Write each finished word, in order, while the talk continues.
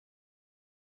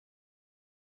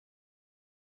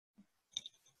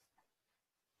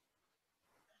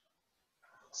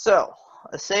So,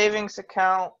 a savings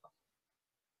account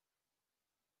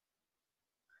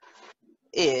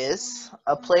is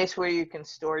a place where you can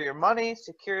store your money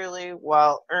securely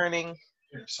while earning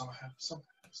some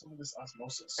of this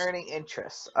osmosis. earning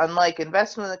interest. Unlike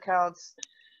investment accounts,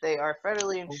 they are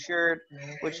federally insured,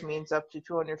 which means up to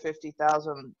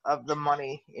 $250,000 of the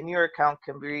money in your account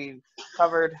can be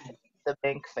covered if the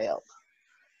bank failed.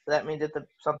 So that means if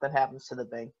something happens to the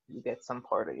bank, you get some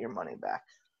part of your money back.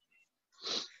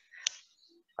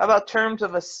 How about terms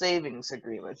of a savings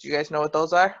agreement? Do you guys know what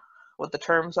those are? What the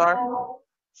terms are?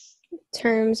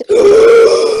 Terms. Are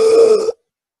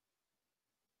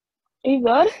you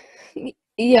good?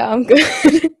 Yeah, I'm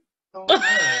good. Oh,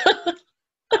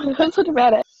 That's what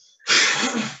about it.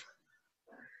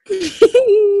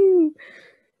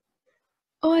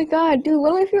 Oh my god, dude,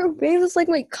 one of my favorite bands is like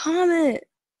my comment.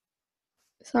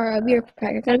 Sorry, I'll be right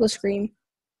back. I gotta go scream.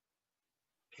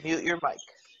 Mute your mic.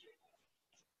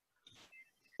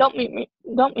 Don't mute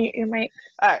your mic.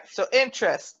 All right, so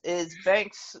interest is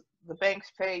the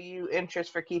banks pay you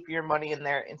interest for keeping your money in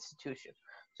their institution.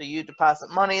 So you deposit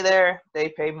money there, they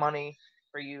pay money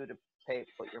for you to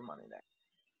put your money there.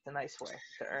 It's a nice way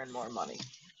to earn more money.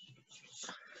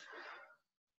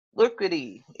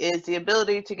 Liquidity is the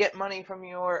ability to get money from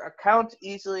your account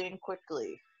easily and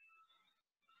quickly.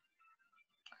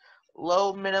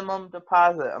 Low minimum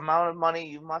deposit, amount of money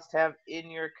you must have in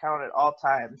your account at all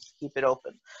times to keep it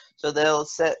open. So they'll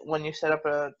when you set up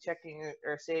a checking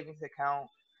or savings account,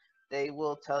 they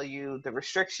will tell you the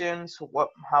restrictions,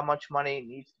 how much money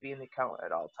needs to be in the account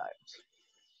at all times.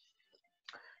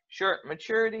 Short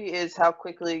maturity is how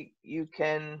quickly you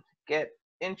can get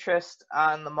interest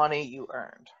on the money you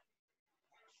earned.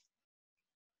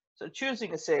 So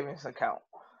choosing a savings account.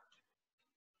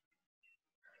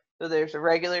 So there's a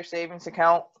regular savings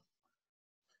account.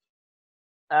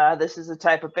 This is a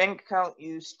type of bank account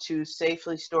used to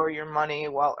safely store your money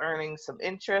while earning some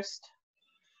interest.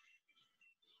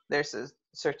 There's a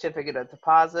certificate of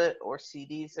deposit, or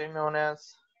CDs they're known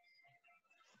as.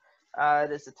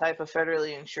 It is a type of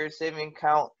federally insured savings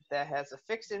account that has a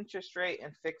fixed interest rate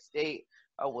and fixed date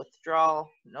of withdrawal,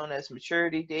 known as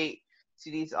maturity date.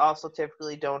 CDs also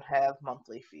typically don't have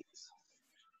monthly fees.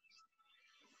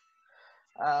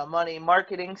 Money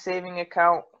marketing saving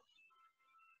account.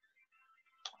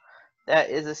 That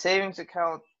is a savings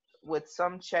account with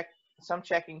some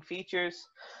checking features.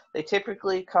 They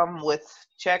typically come with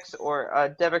checks or a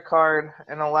debit card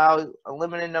and allow a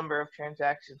limited number of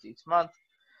transactions each month.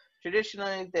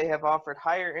 Traditionally, they have offered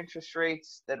higher interest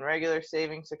rates than regular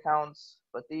savings accounts,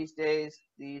 but these days,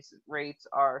 these rates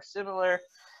are similar,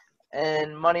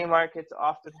 and money markets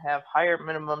often have higher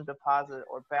minimum deposit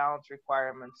or balance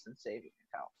requirements than savings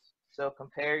accounts. So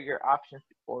compare your options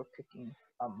before picking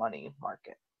a money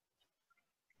market.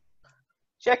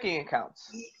 Checking accounts.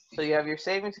 So you have your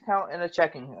savings account and a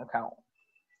checking account.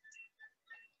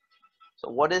 So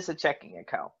what is a checking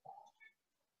account?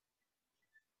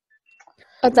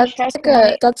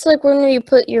 That's like when you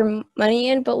put your money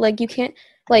in, but like you can't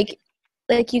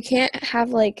you can't have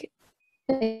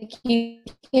you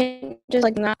can't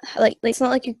just not it's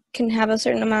not like you can have a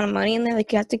certain amount of money in there.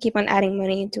 Like you have to keep on adding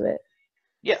money into it.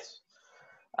 Yes.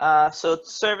 So it's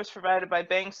a service provided by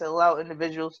banks that allow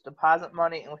individuals to deposit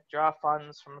money and withdraw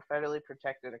funds from a federally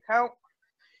protected account.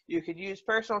 You could use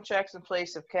personal checks in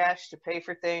place of cash to pay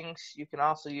for things. You can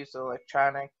also use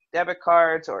electronic debit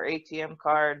cards or ATM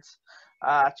cards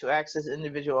to access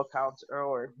individual accounts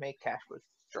or make cash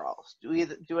withdrawals.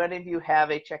 Do any of you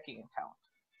have a checking account?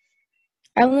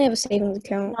 I only have a savings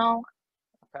account. No.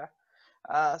 Okay.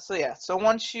 So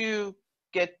once you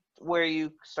get where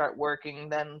you start working,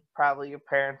 then probably your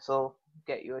parents will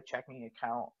get you a checking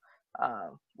account.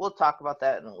 We'll talk about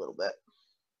that in a little bit.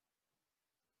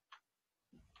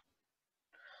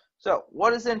 So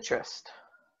what is interest?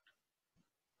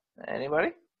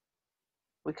 Anybody?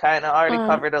 We kind of already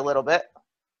covered a little bit.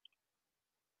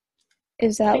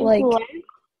 Is that like...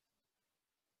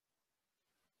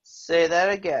 Say that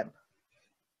again.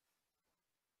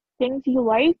 Things you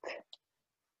like?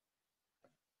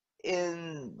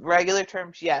 In regular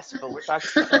terms, yes, but we're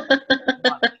talking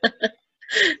about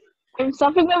I'm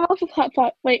stuffing my mouth with Hot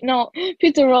Pocket. Wait, no.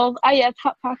 Pizza rolls. Yes,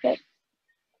 Hot Pocket.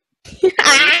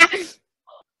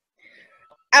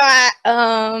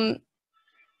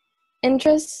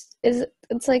 Interest is it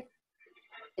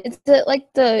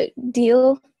like the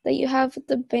deal that you have with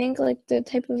the bank, like the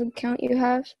type of account you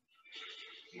have?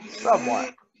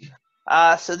 Somewhat.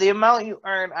 So the amount you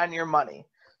earn on your money.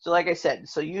 So like I said,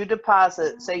 say you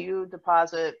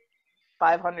deposit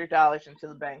 $500 into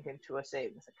the bank into a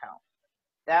savings account.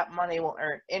 That money will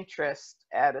earn interest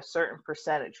at a certain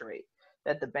percentage rate.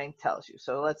 that the bank tells you.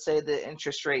 So let's say the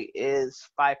interest rate is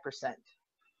 5%,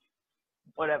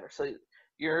 whatever. So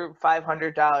your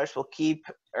 $500 will keep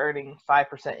earning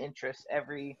 5% interest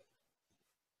every,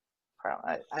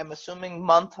 I'm assuming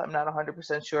month. I'm not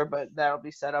 100% sure, but that'll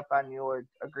be set up on your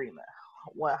agreement.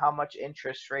 How much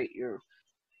interest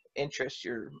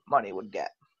your money would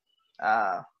get.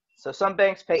 So some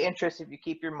banks pay interest if you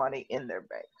keep your money in their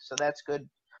bank. So that's good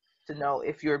to know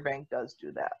if your bank does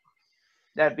do that.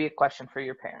 That'd be a question for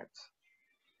your parents.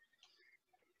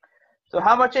 So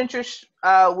how much interest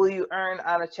will you earn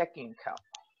on a checking account?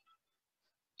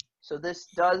 So this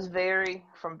does vary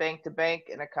from bank to bank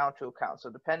and account to account. So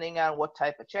depending on what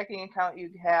type of checking account you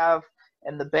have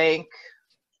and the bank,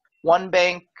 one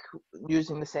bank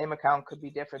using the same account could be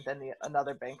different than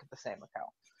another bank at the same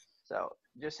account. So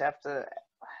you just have to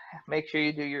make sure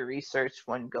you do your research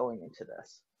when going into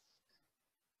this.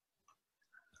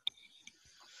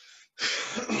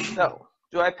 So,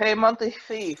 do I pay a monthly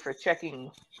fee for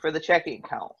the checking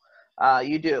account?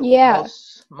 You do. Yeah.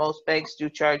 Most banks do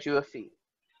charge you a fee.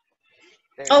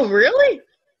 Oh, really?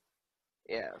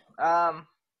 Yeah.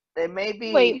 They may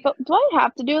be. Wait, but do I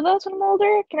have to do this when I'm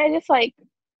older? Can I just like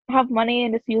have money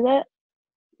and just use it?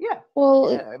 Yeah.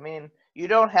 Well, Yeah. I mean, you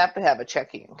don't have to have a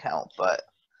checking account, but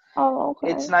Oh,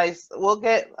 okay. it's nice. We'll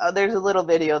get. There's a little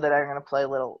video that I'm gonna play a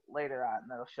little later on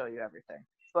that'll show you everything.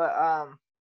 But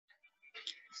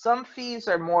some fees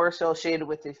are more associated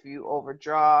with if you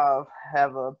overdraw,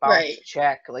 have a bounce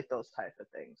check, like those type of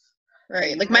things.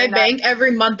 Right. You Like may my not- bank,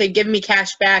 every month they give me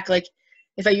cash back. Like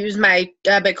if I use my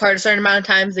debit card a certain amount of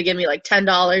times, they give me like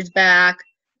 $10 back.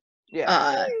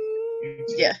 Yeah.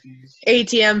 Yeah.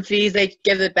 ATM fees, they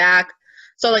give it back.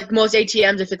 So like most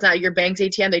ATMs, if it's not your bank's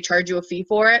ATM, they charge you a fee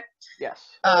for it.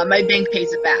 Yes. My bank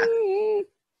pays it back.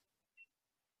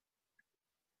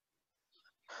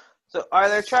 So are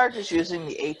there charges using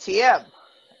the ATM?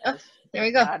 Oh, there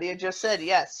we go. Nadia just said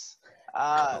yes.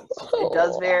 It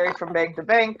does vary from bank to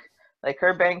bank. Like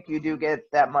her bank, you do get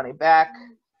that money back.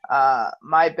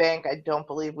 My bank, I don't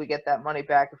believe we get that money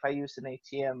back if I use an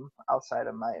ATM outside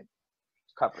of my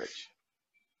coverage.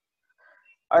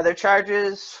 Are there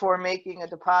charges for making a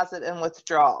deposit and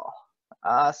withdrawal?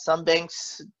 Some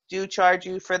banks do charge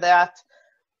you for that.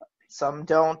 Some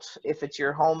don't. If it's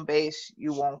your home base,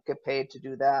 you won't get paid to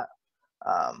do that.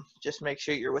 Just make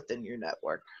sure you're within your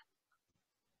network.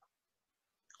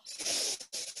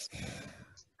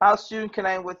 How soon can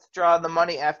I withdraw the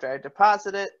money after I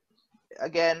deposit it?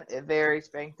 Again, it varies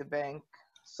bank to bank.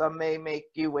 Some may make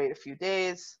you wait a few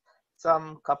days,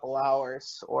 some couple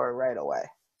hours, or right away.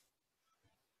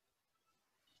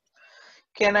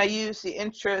 Can I use the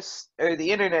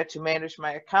internet to manage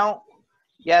my account?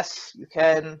 Yes, you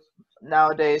can.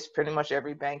 Nowadays, pretty much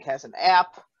every bank has an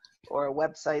app or a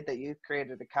website that you create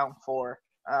an account for,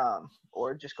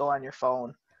 or just go on your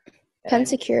phone. Penn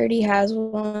Security has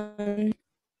one.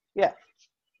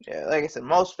 Yeah, like I said,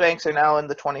 most banks are now in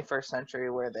the 21st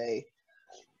century where they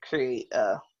create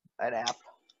an app.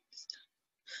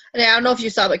 And I don't know if you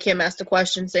saw, but Kim asked a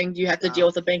question saying, do you have to deal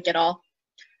with a bank at all?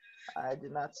 I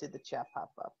did not see the chat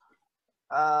pop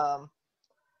up.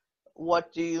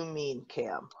 What do you mean,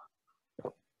 Cam?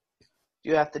 Do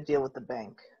you have to deal with the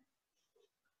bank?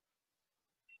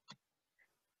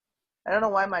 I don't know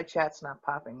why my chat's not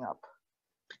popping up.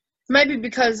 It might be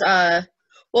because,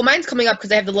 well, mine's coming up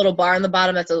because I have the little bar on the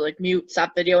bottom that's a like mute,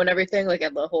 stop video and everything, like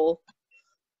at the whole.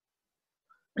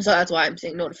 So that's why I'm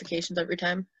seeing notifications every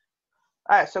time.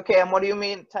 All right, so Cam, what do you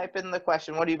mean? Type in the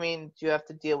question. What do you mean do you have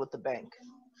to deal with the bank?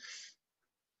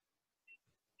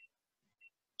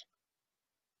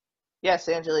 Yes,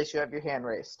 Angelis, you have your hand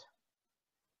raised.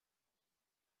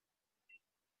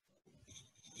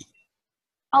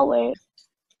 I'll wait.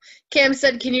 Cam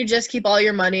said, can you just keep all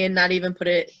your money and not even put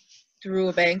it through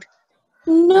a bank?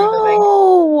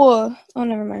 No. Oh,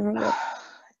 never mind. We're good.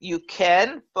 You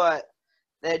can, but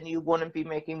then you wouldn't be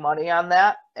making money on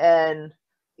that. And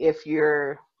if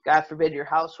God forbid, your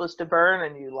house was to burn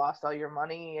and you lost all your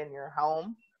money in your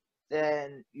home,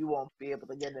 then you won't be able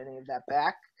to get any of that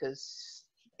back because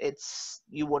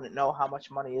you wouldn't know how much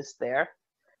money is there.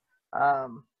 Are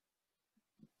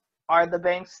the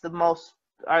banks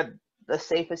are the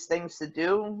safest things to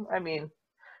do? I mean,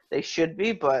 they should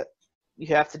be, but you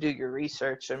have to do your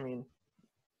research. I mean,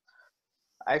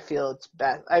 I feel it's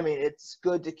best. I mean, it's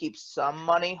good to keep some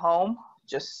money home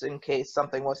just in case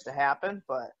something was to happen,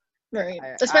 but Right.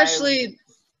 Especially,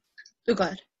 oh, go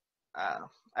ahead.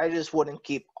 I just wouldn't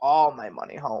keep all my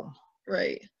money home.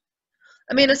 Right.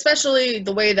 I mean, especially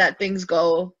the way that things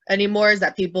go anymore is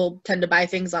that people tend to buy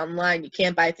things online. You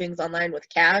can't buy things online with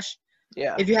cash.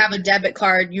 Yeah. If you have a debit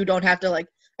card, you don't have to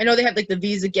I know they have like the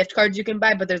Visa gift cards you can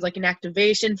buy, but there's like an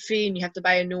activation fee and you have to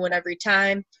buy a new one every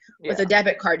time. Yeah. With a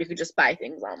debit card, you could just buy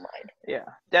things online. Yeah.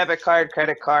 Debit card,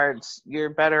 credit cards, you're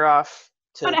better off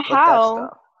to But with that how?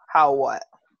 stuff. How what?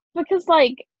 Because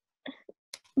like,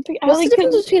 What's the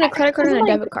difference between a credit card and a like-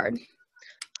 debit card?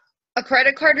 A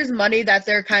credit card is money that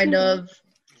they're kind of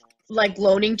like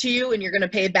loaning to you and you're going to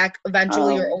pay it back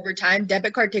eventually or over time.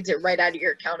 Debit card takes it right out of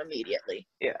your account immediately.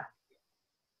 Yeah.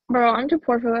 bro, I'm too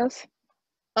poor for this.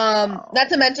 Not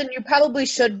to mention, you probably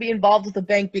should be involved with a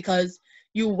bank because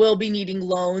you will be needing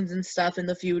loans and stuff in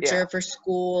the future Yeah. for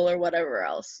school or whatever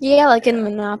else. Yeah, like in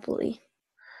Monopoly.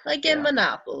 Like in Yeah.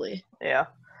 Monopoly. Yeah.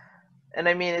 And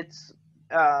I mean, it's,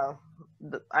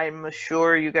 I'm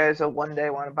sure you guys will one day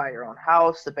want to buy your own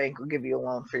house. The bank will give you a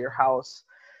loan for your house.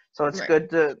 So it's Right. good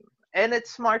to, and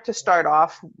it's smart to start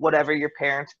off whatever your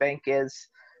parents' bank is,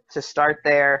 to start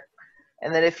there.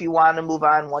 And then if you want to move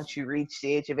on once you reach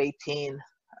the age of 18,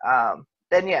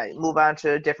 then yeah, move on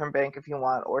to a different bank if you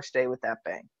want, or stay with that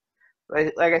bank.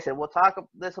 Like I said, we'll talk,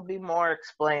 this will be more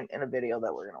explained in a video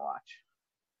that we're going to watch.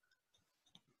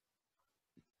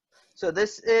 So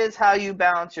this is how you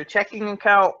balance your checking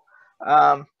account.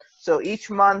 So each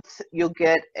month you'll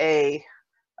get a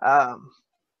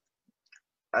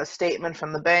statement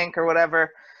from the bank or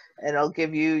whatever, and it'll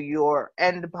give you your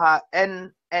ending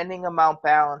amount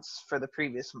balance for the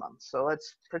previous month. So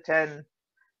let's pretend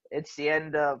it's the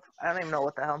end of, I don't even know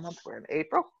what the hell month we're in.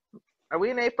 April? Are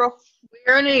we in April?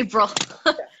 We're in April.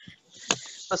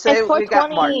 So say It's we got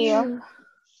 420. March.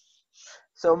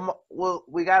 So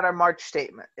we got our March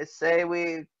statement. It's say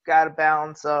we got a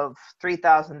balance of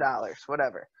 $3,000,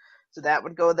 whatever. So that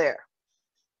would go there.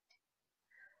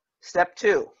 Step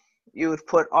 2, you would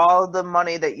put all of the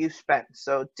money that you spent.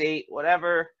 So date,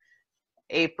 whatever,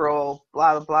 April,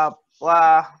 blah, blah, blah,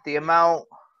 blah, the amount.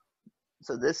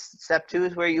 So this step 2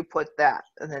 is where you put that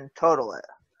and then total it.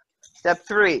 Step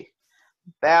 3,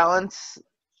 balance,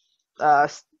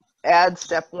 add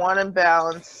step 1 and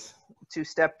balance to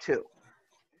step 2.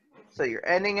 So your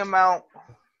ending amount,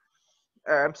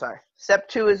 or I'm sorry, step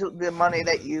 2 is the money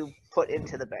that you put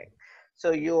into the bank.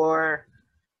 So if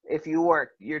you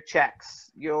work, your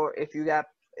checks, if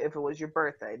it was your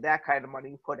birthday, that kind of money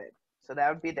you put in. So that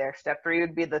would be there. Step 3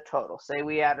 would be the total. Say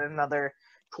we added another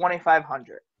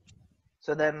 $2,500.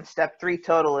 So then step 3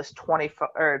 total is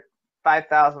 $5,500.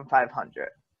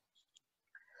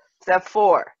 Step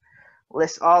 4,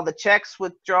 list all the checks,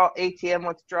 ATM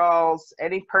withdrawals,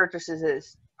 any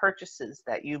purchases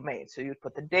that you made. So you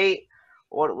put the date,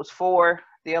 what it was for,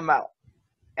 the amount.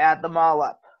 Add them all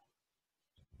up.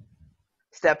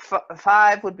 Step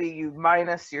 5 would be you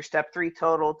minus your step 3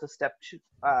 total to step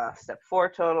 4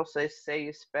 total. So say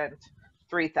you spent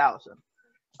 $3,000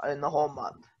 in the whole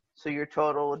month. So your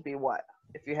total would be what?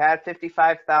 If you had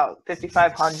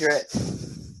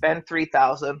 $5,500, spend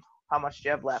 $3,000, how much do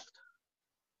you have left?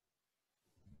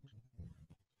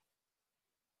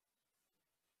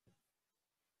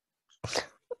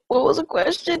 What was the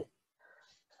question?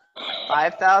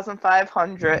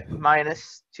 5,500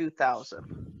 minus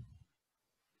 2,000.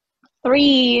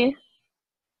 3.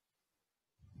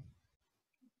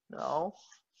 No.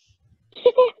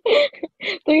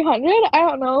 300? I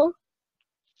don't know.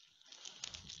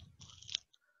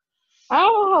 I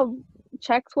don't know how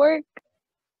checks work.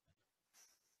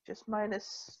 Just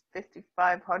minus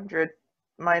 5,500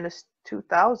 minus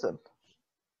 2,000.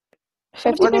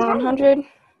 5,100.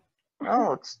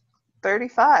 Oh, it's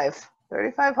 35.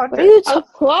 3,500. What are you Oh,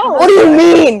 talking? close. What do you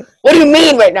mean? What do you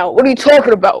mean right now? What are you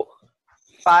talking about?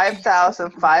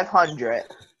 5,500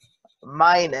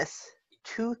 minus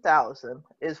 2,000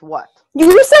 is what?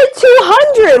 You said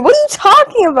 200. What are you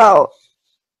talking about?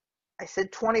 I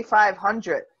said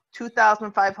 2,500.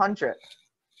 2,500.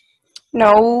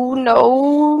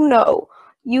 No.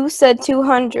 You said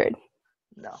 200.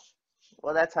 No.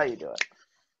 Well, that's how you do it.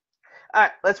 All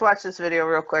right, let's watch this video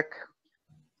real quick.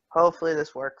 Hopefully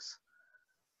this works.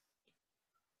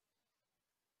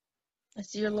 I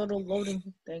see your little loading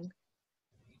thing.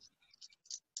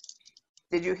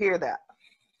 Did you hear that?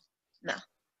 No.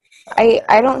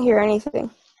 I don't hear anything.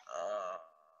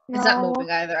 It's not No. moving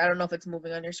either. I don't know if it's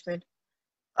moving on your screen.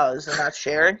 Oh, is it not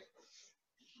sharing?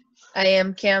 I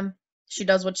am Cam. She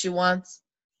does what she wants.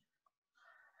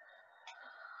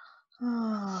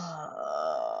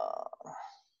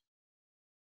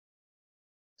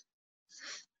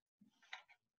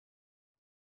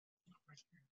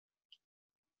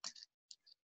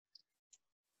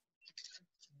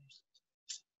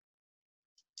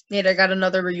 Nate, I got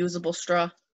another reusable straw.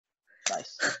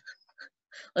 Nice.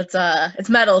 It's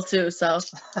metal too, so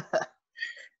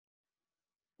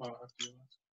Well, I have to do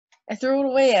I threw it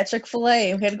away at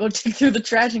Chick-fil-A. We had to go dig through the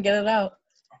trash and get it out.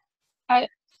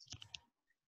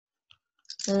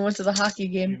 When we went to the hockey You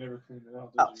game. never cleaned it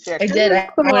out, Oh, did you? shit. I did. I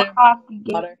From put a it hockey in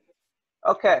game. water.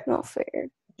 Okay. Not fair.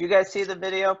 You guys see the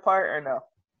video part or no?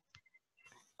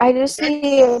 I just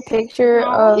see a picture No.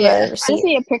 of Yeah. a I receipt.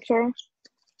 see a picture.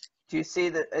 Do you see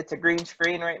that it's a green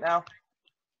screen right now?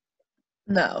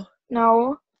 No.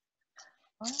 No.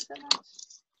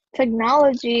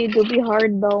 Technology do be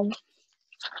hard though.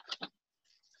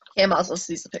 Cam also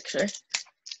sees the picture.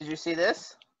 Did you see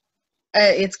this?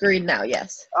 It's green now,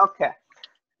 yes. Okay.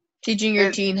 Teaching your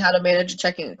It- teen how to manage a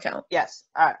checking account. Yes.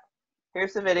 All right.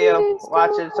 Here's the video.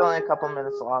 Watch it. It's only a couple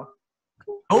minutes long.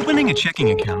 Opening a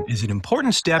checking account is an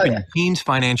important step Oh, in yeah. your teen's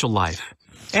financial life.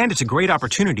 And it's a great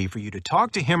opportunity for you to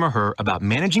talk to him or her about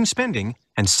managing spending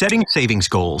and setting savings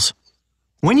goals.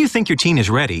 When you think your teen is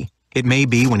ready, it may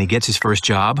be when he gets his first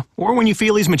job or when you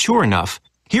feel he's mature enough.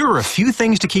 Here are a few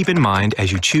things to keep in mind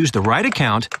as you choose the right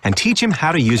account and teach him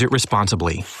how to use it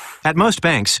responsibly. At most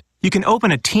banks, you can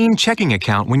open a teen checking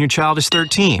account when your child is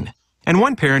 13, and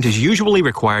one parent is usually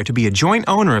required to be a joint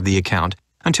owner of the account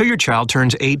until your child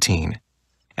turns 18.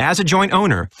 As a joint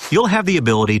owner, you'll have the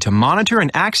ability to monitor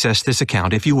and access this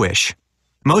account if you wish.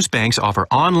 Most banks offer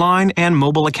online and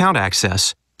mobile account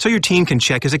access, so your teen can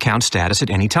check his account status at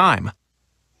any time.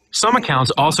 Some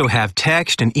accounts also have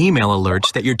text and email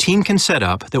alerts that your teen can set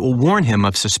up that will warn him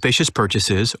of suspicious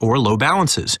purchases or low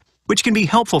balances, which can be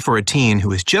helpful for a teen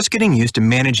who is just getting used to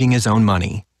managing his own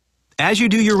money. As you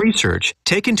do your research,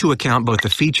 take into account both the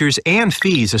features and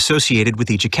fees associated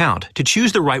with each account to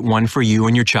choose the right one for you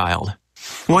and your child.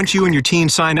 Once you and your teen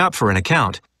sign up for an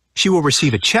account, she will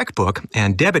receive a checkbook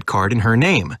and debit card in her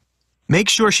name. Make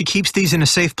sure she keeps these in a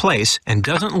safe place and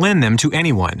doesn't lend them to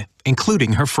anyone,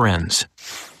 including her friends.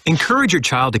 Encourage your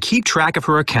child to keep track of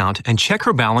her account and check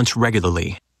her balance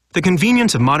regularly. The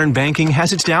convenience of modern banking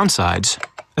has its downsides,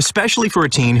 especially for a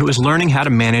teen who is learning how to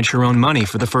manage her own money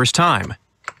for the first time.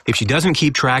 If she doesn't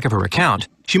keep track of her account,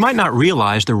 she might not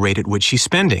realize the rate at which she's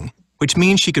spending, which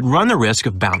means she could run the risk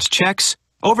of bounced checks,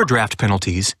 overdraft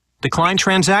penalties, declined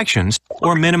transactions,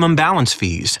 or minimum balance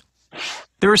fees.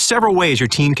 There are several ways your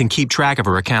teen can keep track of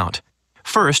her account.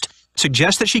 First,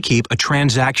 suggest that she keep a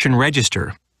transaction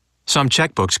register. Some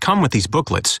checkbooks come with these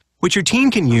booklets, which your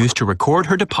teen can use to record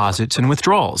her deposits and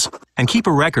withdrawals and keep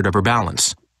a record of her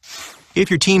balance. If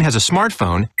your teen has a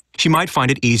smartphone, she might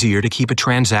find it easier to keep a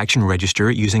transaction register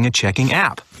using a checking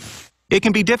app. It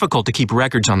can be difficult to keep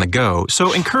records on the go,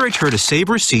 so encourage her to save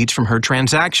receipts from her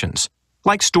transactions,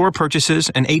 like store purchases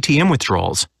and ATM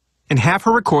withdrawals, and have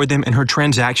her record them in her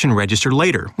transaction register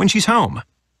later when she's home.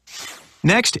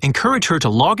 Next, encourage her to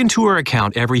log into her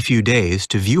account every few days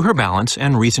to view her balance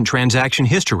and recent transaction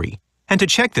history, and to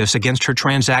check this against her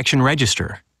transaction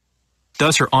register.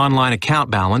 Does her online account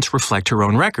balance reflect her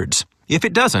own records? If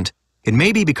it doesn't, it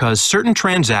may be because certain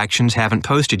transactions haven't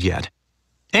posted yet.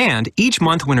 And each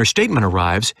month when her statement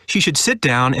arrives, she should sit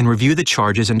down and review the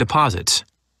charges and deposits.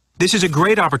 This is a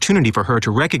great opportunity for her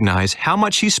to recognize how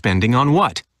much she's spending on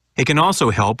what. It can also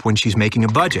help when she's making a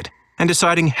budget and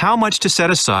deciding how much to set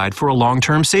aside for a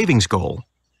long-term savings goal.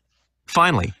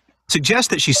 Finally, suggest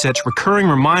that she sets recurring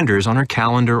reminders on her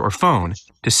calendar or phone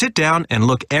to sit down and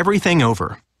look everything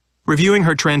over. Reviewing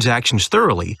her transactions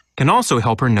thoroughly can also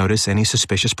help her notice any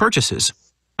suspicious purchases.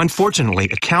 Unfortunately,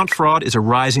 account fraud is a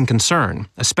rising concern,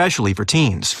 especially for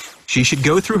teens. She should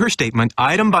go through her statement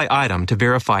item by item to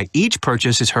verify each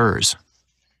purchase is hers.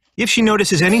 If she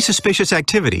notices any suspicious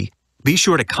activity, be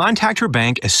sure to contact her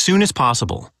bank as soon as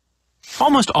possible.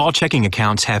 Almost all checking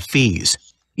accounts have fees.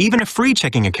 Even a free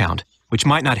checking account, which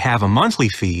might not have a monthly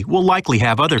fee, will likely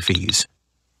have other fees.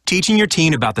 Teaching your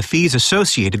teen about the fees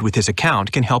associated with his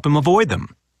account can help him avoid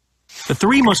them. The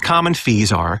three most common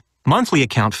fees are monthly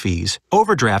account fees,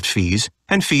 overdraft fees,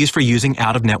 and fees for using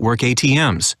out-of-network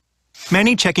ATMs.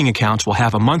 Many checking accounts will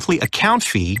have a monthly account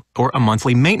fee or a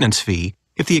monthly maintenance fee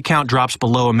if the account drops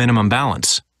below a minimum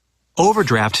balance.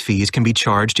 Overdraft fees can be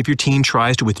charged if your teen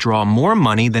tries to withdraw more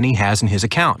money than he has in his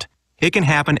account. It can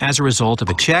happen as a result of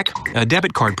a check, a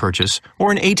debit card purchase,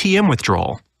 or an ATM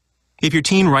withdrawal. If your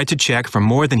teen writes a check for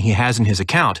more than he has in his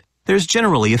account, there's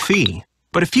generally a fee.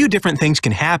 But a few different things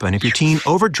can happen if your teen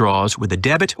overdraws with a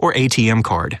debit or ATM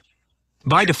card.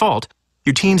 By default,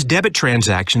 your teen's debit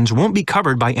transactions won't be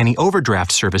covered by any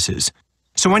overdraft services,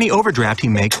 so any overdraft he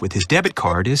makes with his debit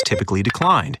card is typically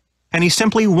declined, and he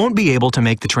simply won't be able to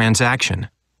make the transaction.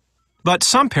 But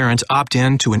some parents opt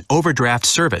in to an overdraft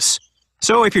service,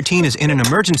 so if your teen is in an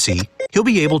emergency, he'll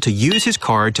be able to use his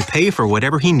card to pay for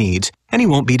whatever he needs, and he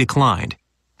won't be declined.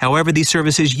 However, these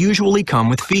services usually come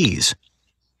with fees.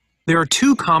 There are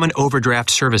two common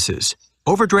overdraft services,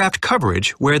 overdraft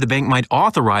coverage, where the bank might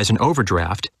authorize an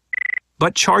overdraft,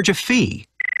 but charge a fee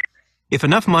if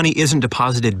enough money isn't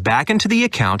deposited back into the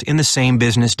account in the same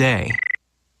business day.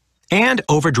 And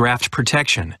overdraft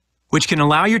protection, which can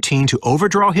allow your teen to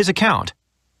overdraw his account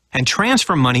and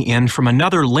transfer money in from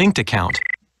another linked account,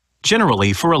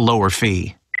 generally for a lower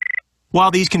fee.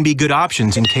 While these can be good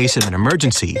options in case of an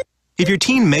emergency, if your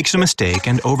teen makes a mistake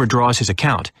and overdraws his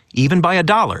account, even by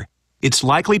 $1, it's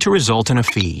likely to result in a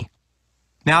fee.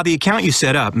 Now, the account you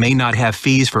set up may not have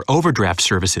fees for overdraft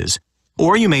services,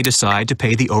 or you may decide to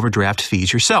pay the overdraft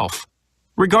fees yourself.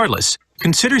 Regardless,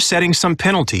 consider setting some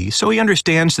penalty so he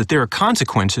understands that there are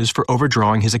consequences for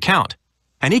overdrawing his account,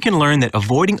 and he can learn that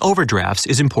avoiding overdrafts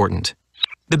is important.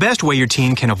 The best way your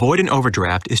teen can avoid an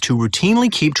overdraft is to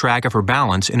routinely keep track of her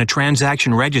balance in a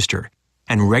transaction register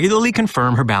and regularly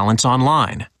confirm her balance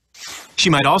online. She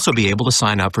might also be able to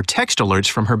sign up for text alerts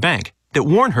from her bank that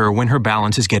warn her when her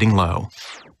balance is getting low.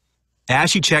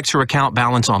 As she checks her account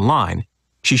balance online,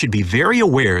 she should be very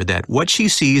aware that what she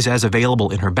sees as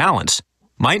available in her balance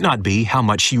might not be how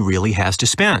much she really has to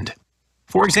spend.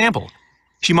 For example,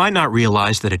 she might not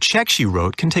realize that a check she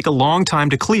wrote can take a long time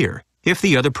to clear if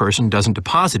the other person doesn't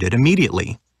deposit it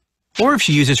immediately. Or if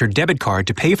she uses her debit card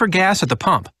to pay for gas at the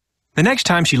pump, the next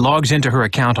time she logs into her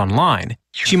account online,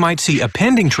 she might see a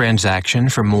pending transaction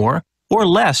for more or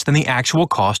less than the actual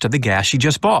cost of the gas she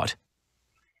just bought.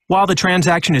 While the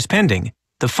transaction is pending,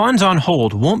 the funds on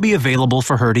hold won't be available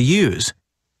for her to use,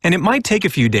 and it might take a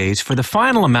few days for the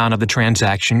final amount of the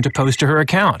transaction to post to her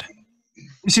account.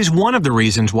 This is one of the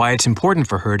reasons why it's important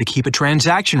for her to keep a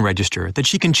transaction register that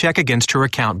she can check against her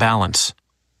account balance.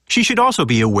 She should also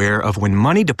be aware of when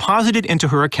money deposited into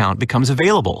her account becomes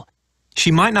available. She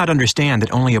might not understand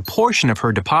that only a portion of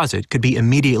her deposit could be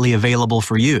immediately available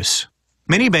for use.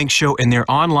 Many banks show in their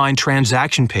online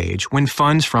transaction page when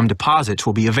funds from deposits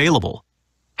will be available.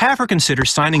 Have her consider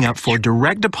signing up for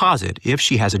direct deposit if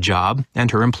she has a job and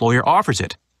her employer offers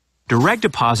it. Direct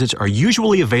deposits are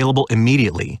usually available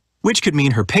immediately, which could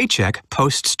mean her paycheck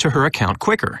posts to her account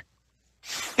quicker.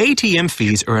 ATM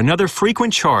fees are another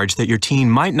frequent charge that your teen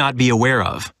might not be aware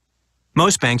of.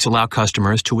 Most banks allow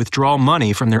customers to withdraw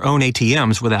money from their own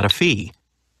ATMs without a fee.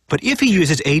 But if he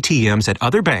uses ATMs at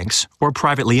other banks or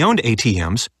privately owned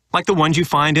ATMs, like the ones you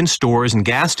find in stores and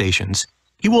gas stations,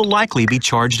 he will likely be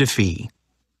charged a fee.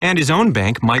 And his own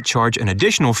bank might charge an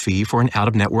additional fee for an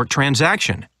out-of-network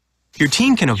transaction. Your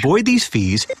teen can avoid these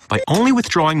fees by only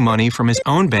withdrawing money from his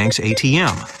own bank's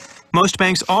ATM. Most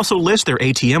banks also list their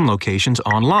ATM locations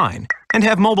online and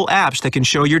have mobile apps that can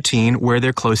show your teen where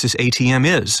their closest ATM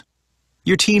is.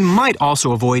 Your teen might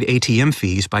also avoid ATM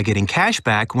fees by getting cash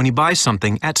back when he buys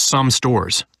something at some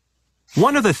stores.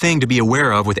 One other thing to be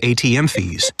aware of with ATM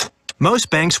fees: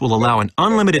 most banks will allow an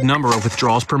unlimited number of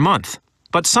withdrawals per month,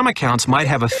 but some accounts might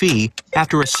have a fee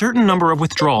after a certain number of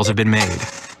withdrawals have been made.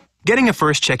 Getting a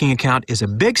first checking account is a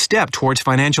big step towards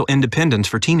financial independence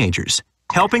for teenagers,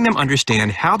 helping them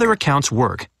understand how their accounts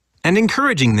work and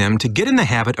encouraging them to get in the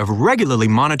habit of regularly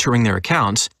monitoring their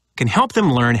accounts can help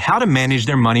them learn how to manage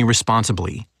their money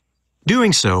responsibly.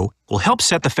 Doing so will help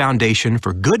set the foundation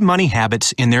for good money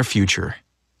habits in their future.